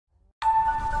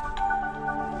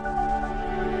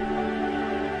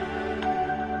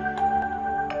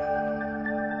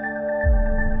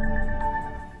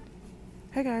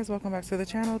Hey guys, welcome back to the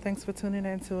channel. Thanks for tuning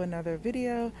in to another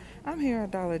video. I'm here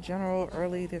at Dollar General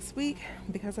early this week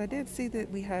because I did see that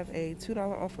we have a $2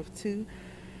 off of 2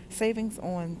 savings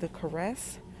on the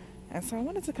Caress, and so I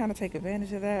wanted to kind of take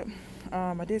advantage of that.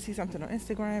 I did see something on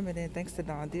Instagram, and then thanks to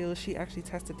Dawn Deal, she actually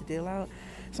tested the deal out.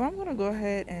 So I'm going to go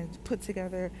ahead and put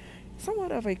together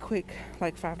somewhat of a quick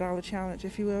like $5 challenge,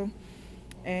 if you will,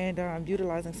 and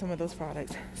utilizing some of those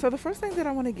products. So the first thing that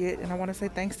I want to get, and I want to say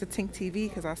thanks to Tink TV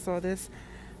because I saw this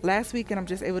last week and I'm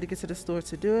just able to get to the store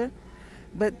to do it,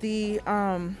 but the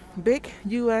big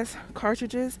US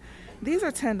cartridges, these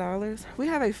are $10. We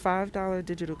have a $5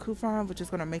 digital coupon, which is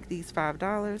going to make these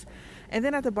 $5, and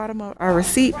then at the bottom of our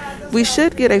receipt we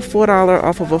should get a $4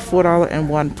 off of a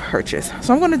 $4.01 purchase.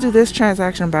 So I'm going to do this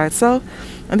transaction by itself,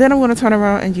 and then I'm going to turn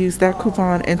around and use that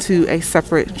coupon into a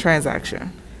separate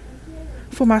transaction.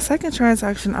 For my second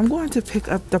transaction, I'm going to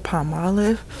pick up the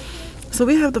Palmolive. So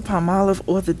we have the Palmolive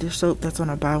or the dish soap that's on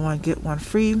a buy one get one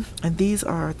free, and these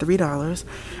are $3.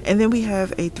 And then we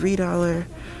have a $3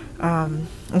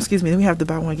 then we have the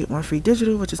buy one get one free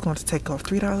digital, which is going to take off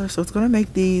 $3. So it's going to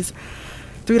make these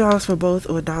 $3 for both,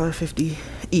 or $1.50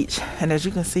 each. And as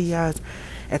you can see, guys,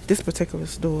 at this particular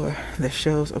store the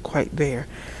shelves are quite bare.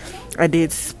 I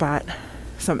did spot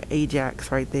some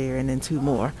Ajax right there and then 2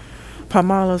 more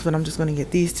Palmolives, but I'm just going to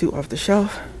get these 2 off the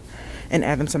shelf and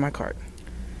add them to my cart.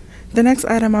 The next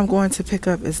item I'm going to pick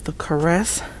up is the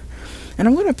Caress, and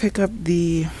I'm going to pick up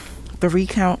the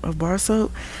recount of bar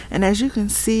soap. And as you can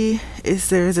see,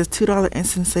 there is a $2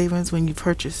 instant savings when you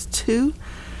purchase 2.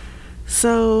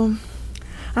 So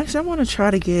actually I want to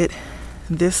try to get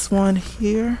this one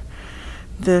here,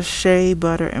 the Shea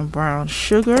Butter and Brown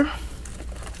Sugar.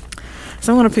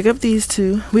 So I'm going to pick up these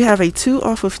 2. We have a 2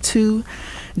 off of 2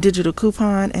 digital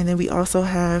coupon, and then we also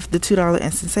have the $2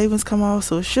 instant savings come off,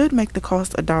 so it should make the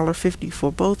cost $1.50 for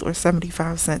both, or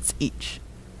 75 cents each.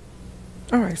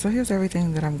 Alright, so here's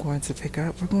everything that I'm going to pick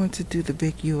up. We're going to do the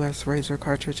big US razor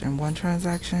cartridge in one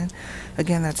transaction.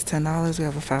 Again, that's $10. We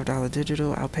have a $5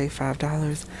 digital. I'll pay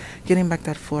 $5, getting back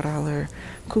that $4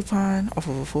 coupon off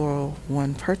of a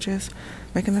 $4.01 purchase,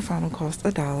 making the final cost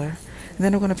 $1. And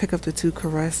then we're going to pick up the 2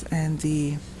 Caress and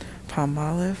the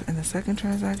Palmolive in the second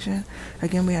transaction.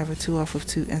 Again, we have a 2 off of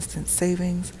 2 instant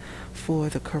savings for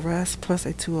the Caress, plus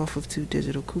a 2 off of 2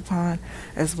 digital coupon,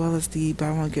 as well as the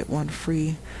buy one get one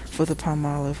free for the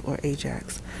Palmolive or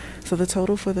Ajax. So the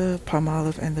total for the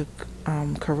Palmolive and the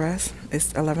Caress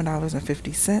is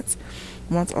 $11.50.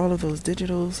 Once all of those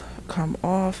digitals come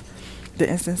off, the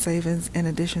instant savings, in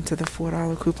addition to the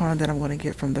 $4 coupon that I'm going to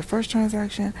get from the first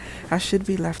transaction, I should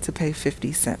be left to pay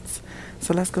 50 cents.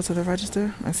 So let's go to the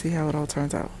register and see how it all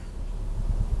turns out.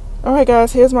 Alright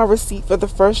guys, here's my receipt for the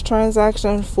first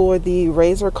transaction for the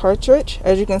razor cartridge.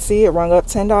 As you can see, it rung up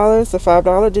 $10. The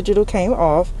 $5 digital came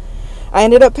off. I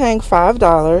ended up paying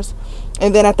 $5.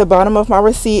 And then at the bottom of my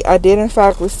receipt, I did in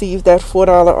fact receive that $4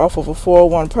 off of a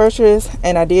 $4.01 purchase,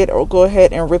 and I did go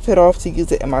ahead and rip it off to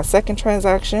use it in my second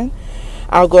transaction.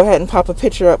 I'll go ahead and pop a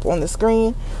picture up on the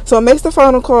screen. So it makes the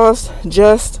final cost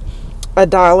just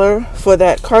 $1 for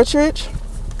that cartridge.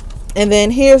 And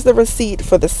then here's the receipt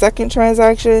for the second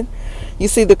transaction. You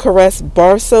see the Caress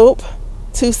bar soap,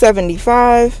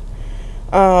 $2.75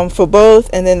 for both,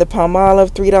 and then the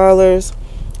Palmolive, $3.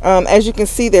 As you can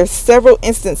see, there's several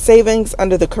instant savings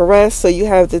under the Caress. So you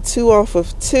have the 2 off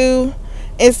of 2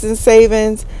 instant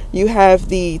savings, you have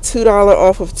the $2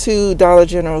 off of 2 Dollar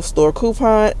General store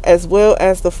coupon, as well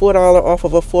as the $4 off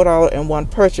of a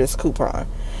 $4.01 purchase coupon.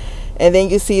 And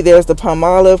then you see there's the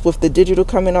Palmolive with the digital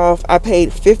coming off. I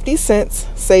paid 50 cents,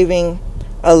 saving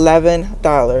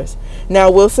 $11. Now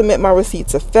we'll submit my receipt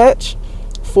to Fetch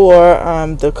for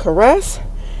the Caress.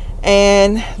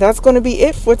 And that's going to be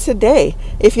it for today.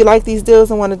 If you like these deals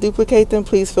and want to duplicate them,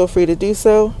 please feel free to do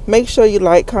so. Make sure you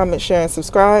like, comment, share, and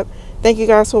subscribe. Thank you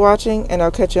guys for watching, and I'll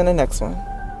catch you in the next one.